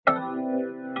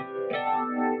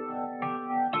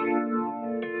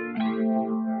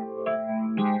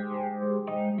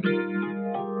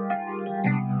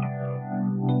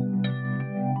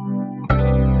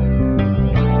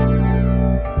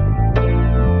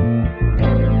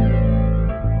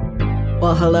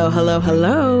Well,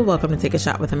 hello. Welcome to Take a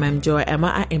Shot with MM Joy Emma.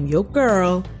 I am your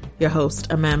girl, your host,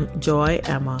 MM Joy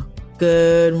Emma.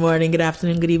 Good morning, good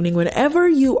afternoon, good evening, whenever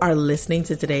you are listening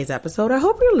to today's episode. I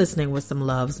hope you're listening with some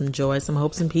love, some joy, some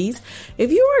hopes and peace.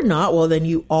 If you are not, well, then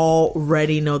you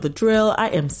already know the drill. I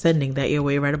am sending that your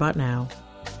way right about now.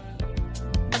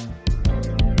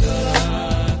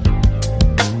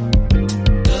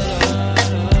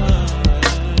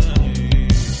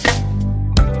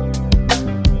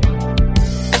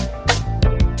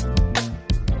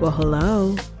 Well,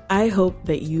 hello. I hope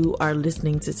that you are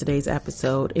listening to today's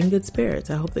episode in good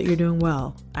spirits. I hope that you're doing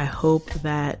well. I hope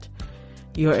that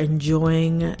you're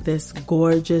enjoying this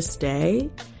gorgeous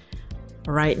day.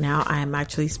 Right now, I am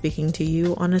actually speaking to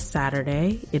you on a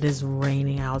Saturday. It is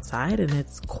raining outside and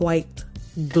it's quite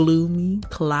gloomy,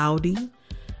 cloudy.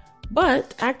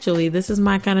 But actually, this is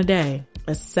my kind of day.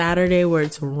 A Saturday where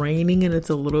it's raining and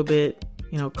it's a little bit,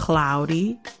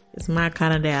 cloudy. It's my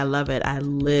kind of day. I love it. I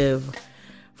live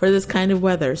for this kind of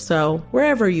weather. So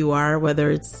wherever you are,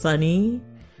 whether it's sunny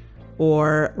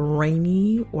or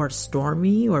rainy or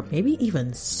stormy or maybe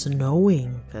even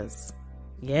snowing, because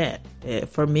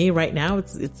for me right now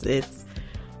it's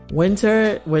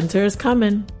winter is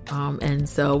coming. And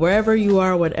so wherever you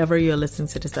are, whatever you're listening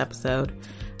to this episode,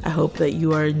 I hope that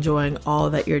you are enjoying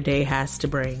all that your day has to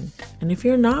bring. And if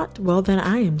you're not, well, then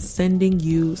I am sending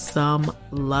you some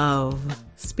love.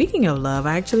 Speaking of love,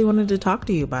 I actually wanted to talk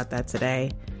to you about that today.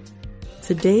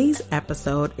 Today's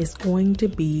episode is going to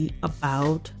be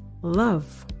about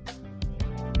love.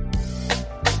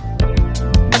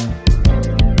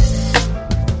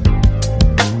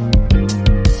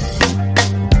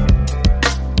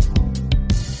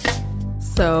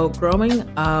 So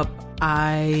growing up,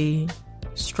 I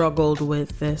struggled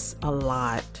with this a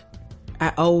lot.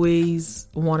 I always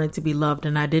wanted to be loved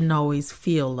and I didn't always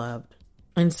feel loved.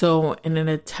 And so in an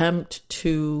attempt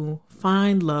to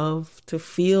find love, to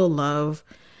feel love,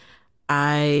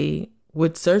 I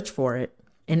would search for it.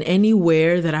 And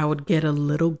anywhere that I would get a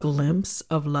little glimpse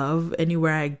of love,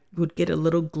 anywhere I would get a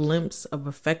little glimpse of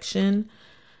affection,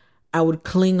 I would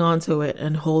cling onto it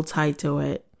and hold tight to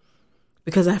it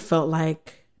because I felt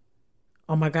like,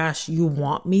 oh my gosh, you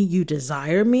want me? You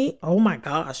desire me? Oh my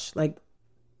gosh, like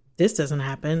this doesn't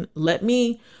happen. Let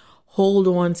me hold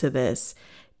on to this.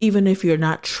 Even if you're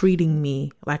not treating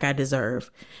me like I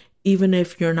deserve, even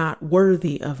if you're not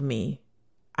worthy of me,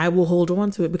 I will hold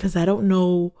on to it because I don't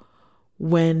know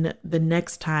when the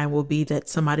next time will be that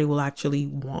somebody will actually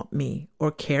want me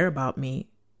or care about me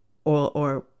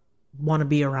or want to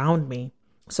be around me.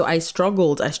 So I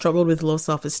struggled with low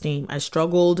self-esteem. I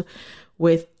struggled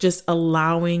with just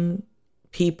allowing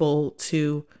people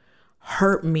to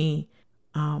hurt me,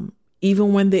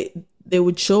 even when they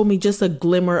would show me just a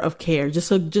glimmer of care,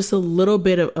 just a little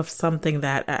bit of something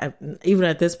that even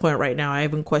at this point right now, I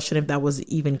even question if that was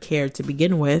even care to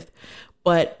begin with.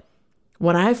 But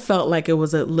when I felt like it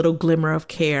was a little glimmer of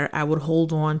care, I would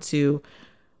hold on to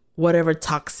whatever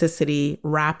toxicity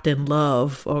wrapped in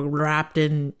love or wrapped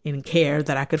in care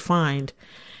that I could find.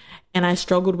 And I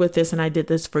struggled with this and I did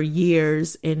this for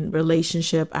years in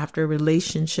relationship after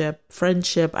relationship,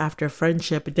 friendship after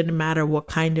friendship. It didn't matter what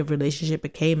kind of relationship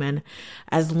it came in.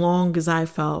 As long as I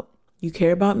felt you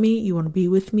care about me, you want to be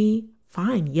with me,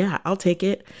 fine. Yeah, I'll take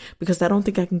it because I don't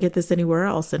think I can get this anywhere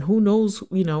else. And who knows,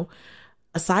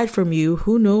 aside from you,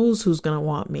 who knows who's going to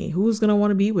want me, who's going to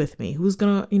want to be with me, who's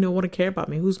going to, want to care about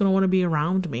me, who's going to want to be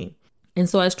around me. And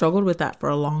so I struggled with that for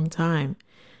a long time.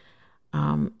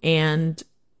 And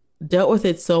dealt with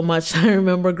it so much. I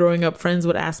remember growing up, friends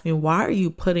would ask me, why are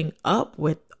you putting up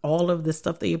with all of this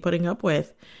stuff that you're putting up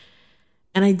with?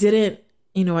 And I didn't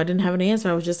have an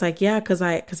answer. I was just like, yeah, because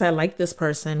I like this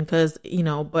person,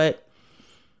 but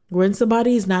when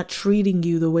somebody is not treating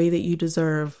you the way that you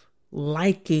deserve,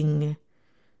 liking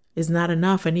is not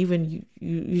enough. And even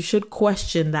you should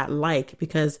question that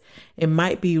because it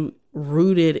might be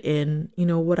rooted in,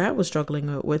 what I was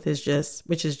struggling with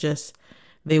which is just,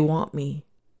 they want me.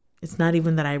 It's not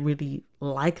even that I really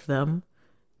like them.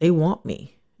 They want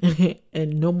me.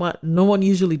 And no one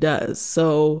usually does.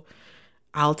 So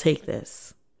I'll take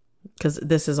this because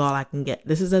this is all I can get.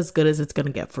 This is as good as it's going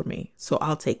to get for me. So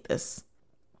I'll take this.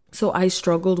 So I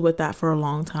struggled with that for a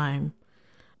long time.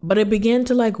 But it began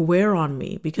to wear on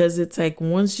me because it's like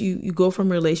once you go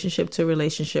from relationship to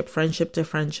relationship, friendship to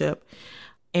friendship,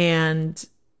 and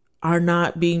are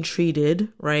not being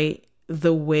treated right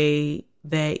the way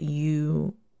that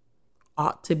you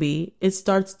ought to be, it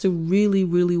starts to really,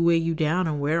 really weigh you down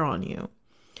and wear on you.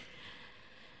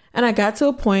 And I got to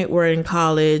a point where in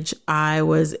college, I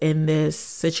was in this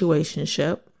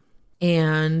situationship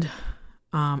and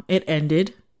it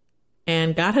ended.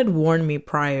 And God had warned me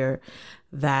prior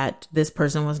that this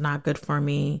person was not good for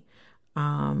me.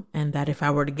 And that if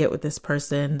I were to get with this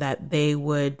person, that they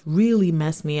would really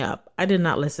mess me up. I did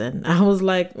not listen. I was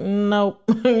like, nope,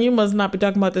 you must not be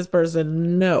talking about this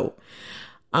person. No.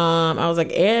 I was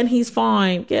like, and he's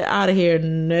fine. Get out of here.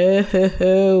 No.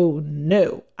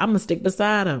 I'm going to stick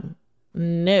beside him.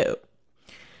 No.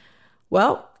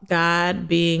 Well, God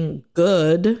being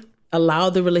good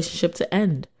allowed the relationship to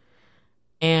end.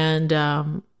 And,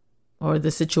 or the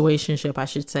situationship, I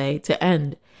should say, to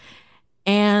end.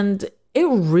 And it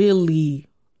really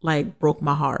like broke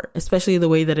my heart, especially the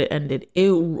way that it ended.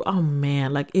 Oh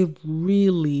man, like it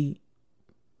really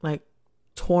like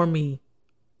tore me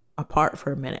apart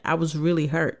for a minute. I was really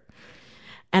hurt.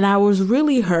 And I was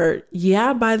really hurt,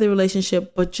 yeah, by the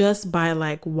relationship, but just by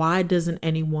like, why doesn't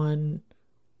anyone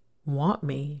want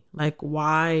me? Like,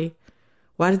 why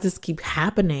does this keep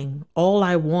happening? All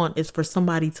I want is for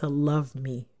somebody to love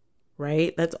me,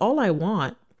 right? That's all I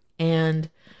want. And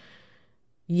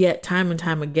yet time and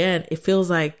time again, it feels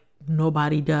like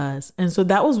nobody does. And so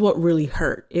that was what really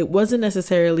hurt. It wasn't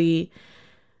necessarily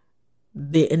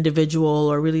the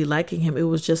individual or really liking him. It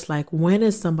was just like, when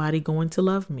is somebody going to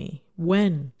love me?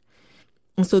 When?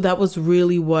 And so that was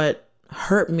really what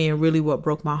hurt me and really what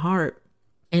broke my heart.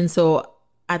 And so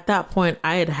at that point,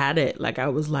 I had it. Like, I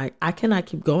was like, I cannot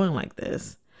keep going like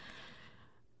this.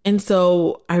 And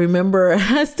so I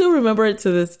still remember it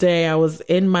to this day. I was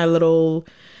in my little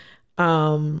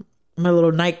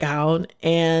nightgown,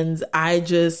 and I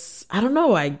don't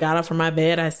know, I got up from my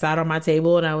bed, I sat on my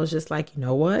table, and I was just like, you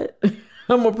know what?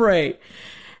 I'm gonna pray.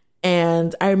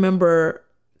 And I remember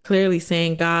clearly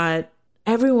saying, God,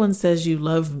 everyone says you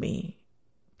love me.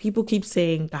 People keep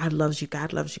saying, God loves you,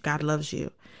 God loves you, God loves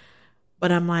you.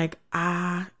 But I'm like,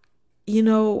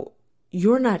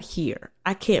 you're not here.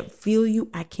 I can't feel you.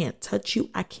 I can't touch you.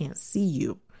 I can't see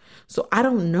you. So I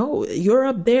don't know. You're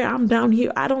up there. I'm down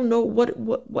here. I don't know what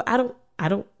I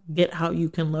don't get how you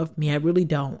can love me. I really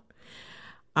don't.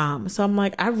 So I'm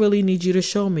like, I really need you to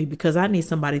show me, because I need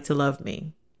somebody to love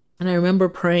me. And I remember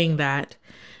praying that,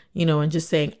 and just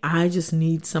saying, I just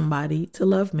need somebody to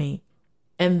love me.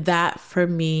 And that for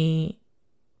me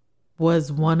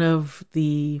was one of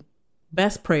the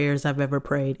best prayers I've ever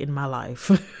prayed in my life.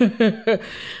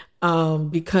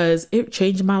 Because it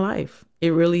changed my life. It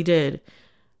really did.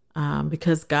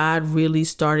 Because God really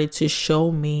started to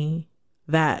show me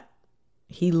that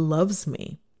he loves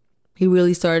me. He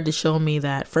really started to show me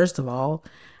that, first of all,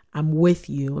 I'm with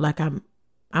you. Like I'm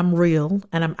real,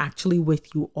 and I'm actually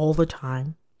with you all the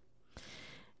time.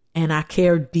 And I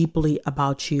care deeply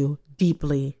about you,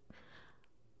 deeply.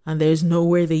 And there's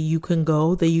nowhere that you can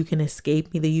go, that you can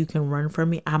escape me, that you can run from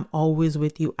me. I'm always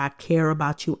with you. I care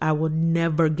about you. I will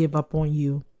never give up on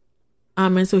you.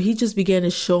 And so he just began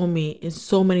to show me in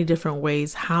so many different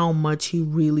ways how much he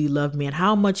really loved me and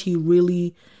how much he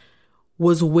really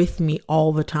was with me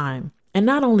all the time. And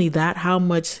not only that, how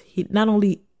much not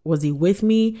only was he with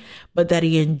me, but that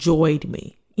he enjoyed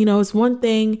me. It's one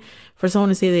thing for someone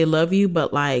to say they love you,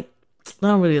 but like, I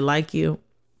don't really like you.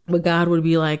 But God would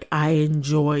be like, I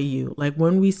enjoy you. Like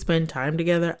when we spend time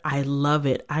together, I love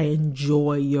it. I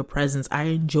enjoy your presence. I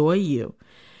enjoy you.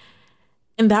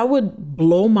 And that would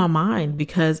blow my mind,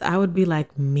 because I would be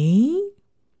like, me?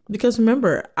 Because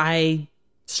remember, I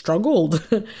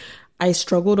struggled. I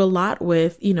struggled a lot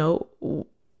with,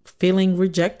 feeling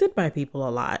rejected by people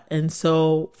a lot. And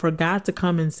so for God to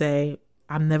come and say,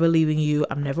 I'm never leaving you.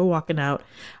 I'm never walking out.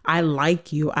 I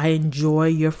like you. I enjoy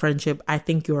your friendship. I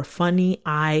think you're funny.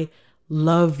 I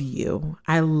love you.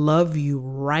 I love you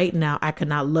right now. I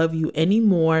cannot love you any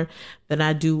more than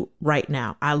I do right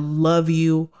now. I love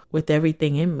you with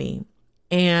everything in me.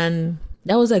 And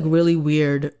that was like really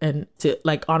weird, and to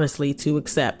like, honestly, to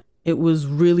accept. It was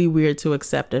really weird to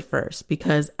accept at first,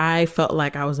 because I felt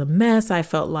like I was a mess. I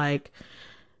felt like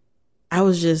I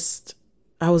was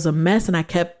a mess, and I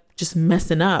kept just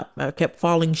messing up. I kept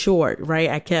falling short, right?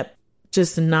 I kept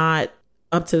just not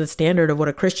up to the standard of what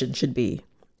a Christian should be.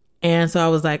 And so I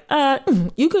was like,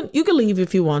 you can leave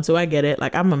if you want to. I get it.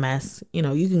 Like, I'm a mess. You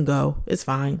can go. It's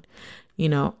fine.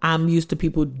 I'm used to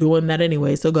people doing that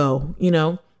anyway. So go,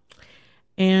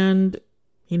 and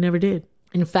he never did.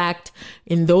 In fact,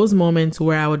 in those moments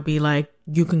where I would be like,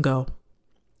 you can go,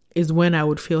 is when I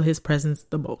would feel his presence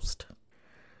the most.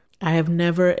 I have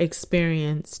never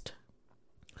experienced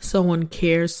someone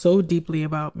care so deeply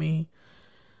about me,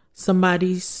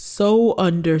 somebody so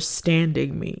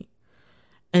understanding me,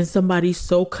 and somebody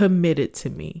so committed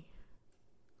to me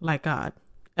like God,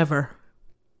 ever.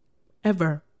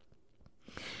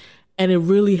 And it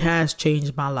really has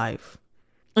changed my life.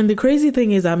 And the crazy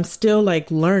thing is I'm still like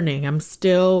learning. I'm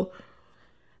still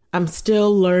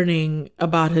learning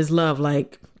about his love.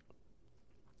 Like,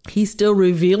 he's still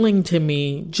revealing to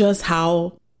me just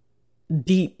how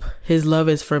deep his love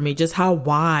is for me, just how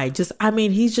wide,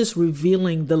 he's just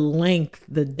revealing the length,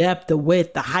 the depth, the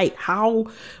width, the height,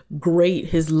 how great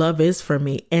his love is for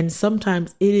me. And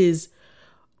sometimes it is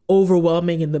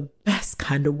overwhelming in the best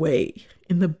kind of way.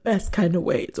 In the best kind of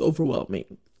way, it's overwhelming.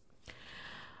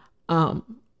 And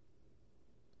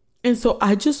so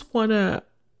I just want to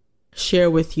share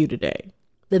with you today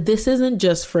that this isn't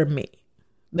just for me,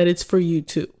 that it's for you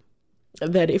too.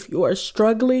 That if you are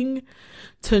struggling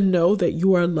to know that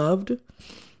you are loved,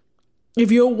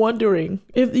 if you're wondering,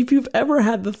 if you've ever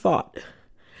had the thought,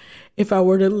 if I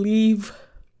were to leave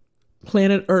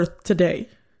planet Earth today,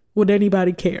 would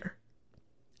anybody care?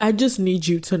 I just need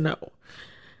you to know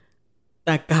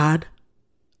that God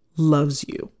loves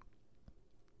you.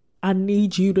 I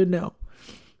need you to know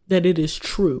that it is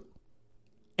true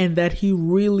and that he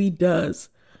really does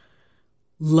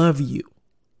love you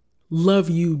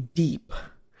deep,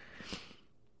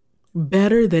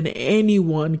 better than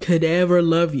anyone could ever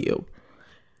love you.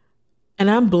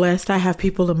 And I'm blessed. I have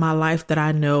people in my life that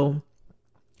I know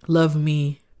love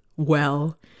me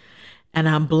well, and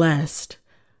I'm blessed,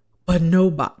 but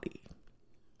nobody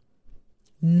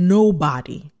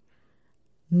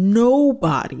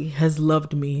has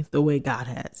loved me the way God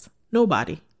has.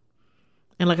 Nobody.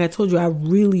 And like I told you, I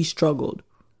really struggled.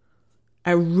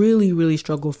 I really, really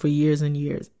struggled for years and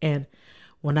years. And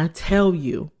when I tell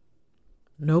you,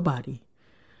 nobody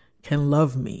can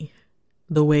love me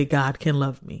the way God can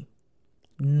love me.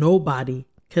 Nobody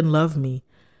can love me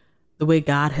the way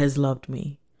God has loved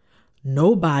me.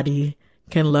 Nobody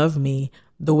can love me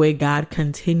the way God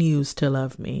continues to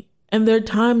love me. And there are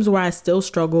times where I still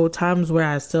struggle, times where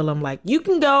I'm like, you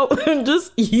can go,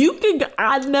 you can go.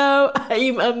 I know I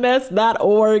am a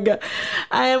mess.org.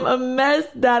 I am a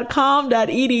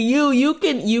mess.com.edu. You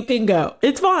can go.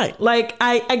 It's fine. Like,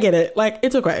 I get it. Like,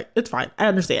 it's okay. It's fine. I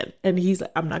understand. And he's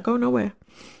like, I'm not going nowhere.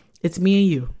 It's me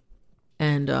and you.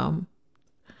 And,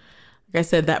 like I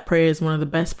said, that prayer is one of the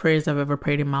best prayers I've ever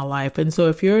prayed in my life. And so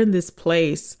if you're in this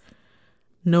place,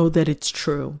 know that it's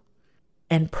true.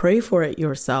 And pray for it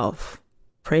yourself.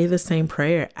 Pray the same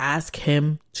prayer. Ask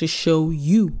him to show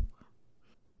you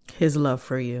his love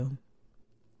for you.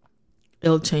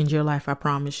 It'll change your life, I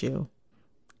promise you.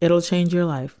 It'll change your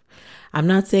life. I'm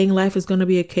not saying life is going to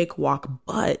be a cakewalk,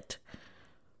 but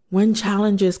when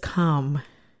challenges come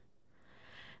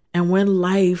and when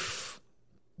life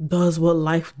does what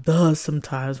life does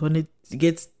sometimes, when it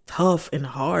gets tough and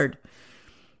hard,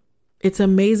 it's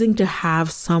amazing to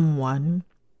have someone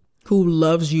who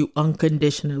loves you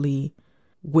unconditionally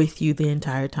with you the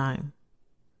entire time.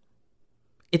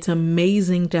 It's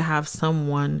amazing to have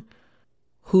someone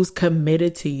who's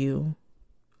committed to you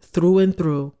through and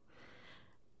through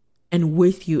and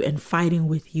with you and fighting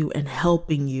with you and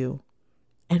helping you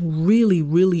and really,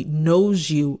 really knows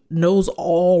you, knows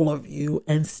all of you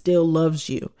and still loves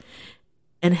you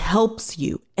and helps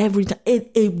you every time.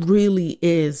 It really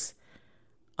is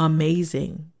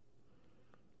amazing.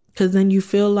 Because then you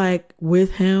feel like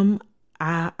with him,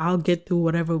 I'll get through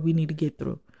whatever we need to get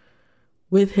through.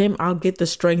 With him, I'll get the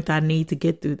strength I need to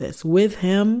get through this. With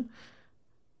him,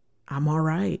 I'm all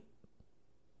right.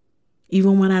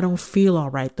 Even when I don't feel all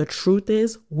right. The truth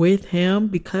is, with him,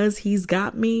 because he's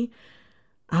got me,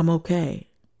 I'm okay.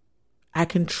 I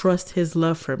can trust his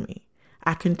love for me.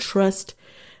 I can trust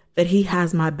that he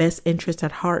has my best interest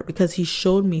at heart because he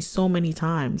showed me so many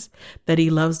times that he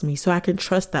loves me. So I can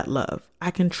trust that love. I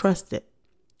can trust it.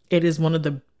 It is one of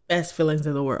the best feelings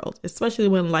in the world, especially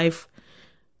when life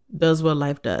does what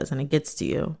life does and it gets to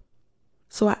you.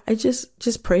 So I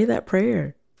just pray that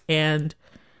prayer and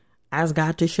ask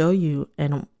God to show you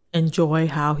and enjoy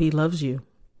how he loves you.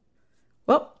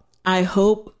 Well, I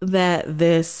hope that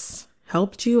this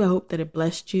helped you. I hope that it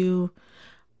blessed you.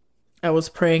 I was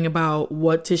praying about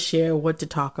what to share, what to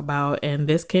talk about, and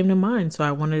this came to mind. So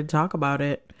I wanted to talk about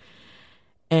it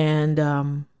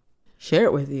and share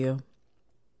it with you.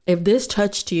 If this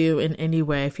touched you in any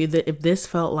way, if this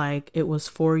felt like it was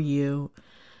for you,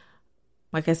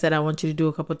 like I said, I want you to do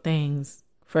a couple things.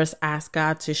 First, ask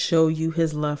God to show you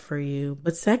his love for you.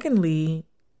 But secondly,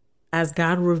 as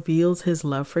God reveals his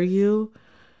love for you,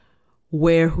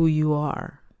 wear who you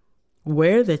are.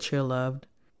 Wear that you're loved.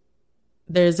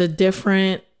 There's a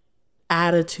different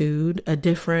attitude, a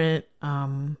different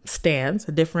stance,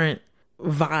 a different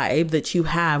vibe that you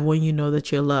have when you know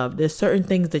that you're loved. There's certain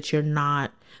things that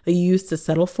that you used to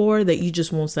settle for that you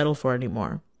just won't settle for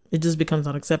anymore. It just becomes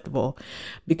unacceptable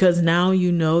because now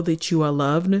you know that you are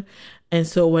loved And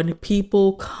so when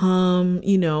people come,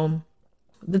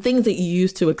 the things that you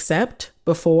used to accept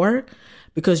before,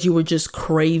 because you were just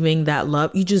craving that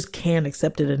love, you just can't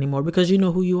accept it anymore because you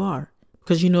know who you are,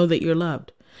 because you know that you're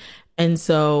loved. And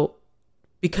so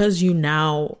because you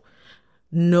now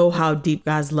know how deep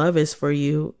God's love is for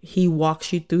you, he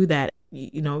walks you through that.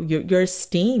 Your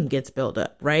esteem gets built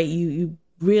up, right? You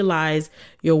realize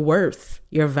your worth,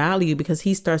 your value, because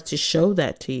he starts to show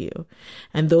that to you.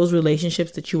 And those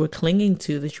relationships that you were clinging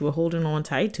to, that you were holding on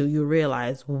tight to, you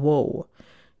realize, whoa,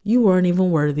 you weren't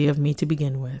even worthy of me to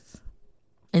begin with.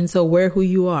 And so wear who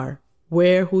you are,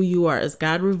 as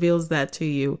God reveals that to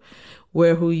you,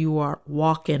 wear who you are,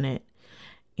 walk in it.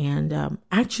 And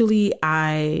actually,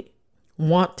 I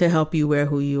want to help you wear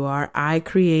who you are. I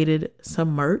created some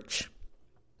merch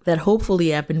that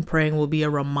hopefully I've been praying will be a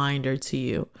reminder to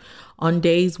you on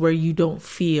days where you don't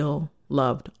feel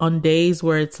loved, on days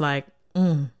where it's like,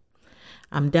 I'm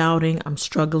doubting, I'm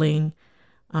struggling,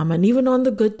 and even on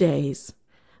the good days,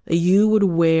 that you would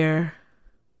wear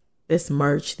this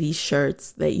merch, these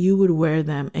shirts, that you would wear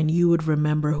them and you would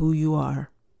remember who you are,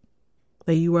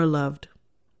 that you are loved.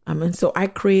 And so I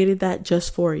created that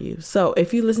just for you. So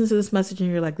if you listen to this message and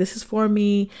you're like, this is for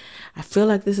me, I feel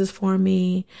like this is for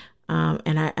me,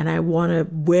 and I want to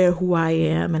wear who I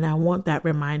am, and I want that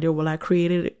reminder, well, I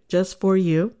created it just for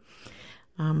you.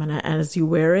 And as you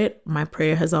wear it, my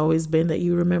prayer has always been that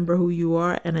you remember who you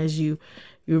are. And as you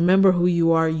remember who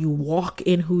you are, you walk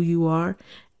in who you are,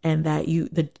 and that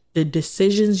the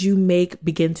decisions you make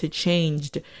begin to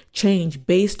change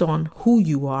based on who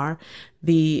you are.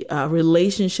 The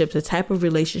relationships, the type of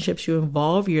relationships you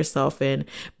involve yourself in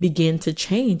begin to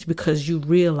change because you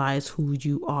realize who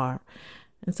you are.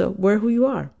 And so wear who you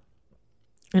are.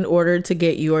 In order to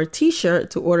get your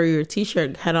t-shirt,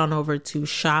 head on over to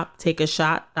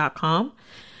shoptakeashot.com.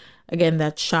 Again,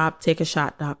 that's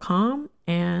shoptakeashot.com,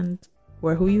 and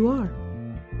wear who you are.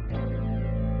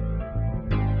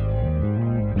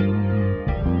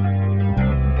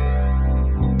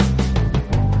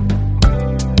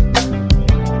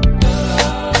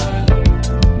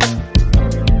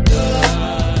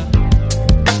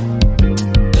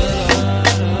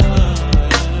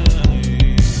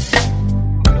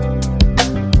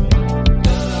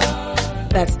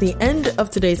 That's the end of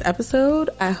today's episode.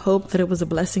 I hope that it was a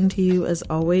blessing to you as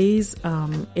always.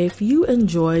 If you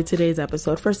enjoyed today's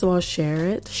episode, first of all, share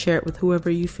it with whoever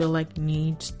you feel like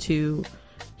needs to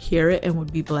hear it and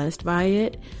would be blessed by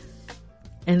it.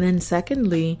 And then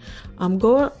secondly,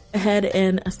 go ahead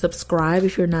and subscribe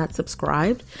if you're not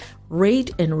subscribed.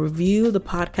 Rate and review the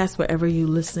podcast wherever you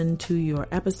listen to your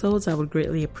episodes. I would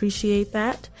greatly appreciate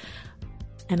that.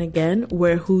 And again,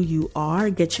 wear who you are.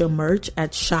 Get your merch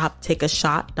at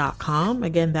shoptakeashot.com.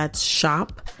 Again, that's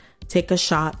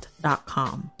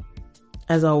shoptakeashot.com.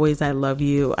 As always, I love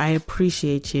you. I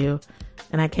appreciate you.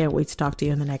 And I can't wait to talk to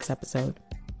you in the next episode.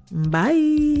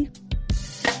 Bye.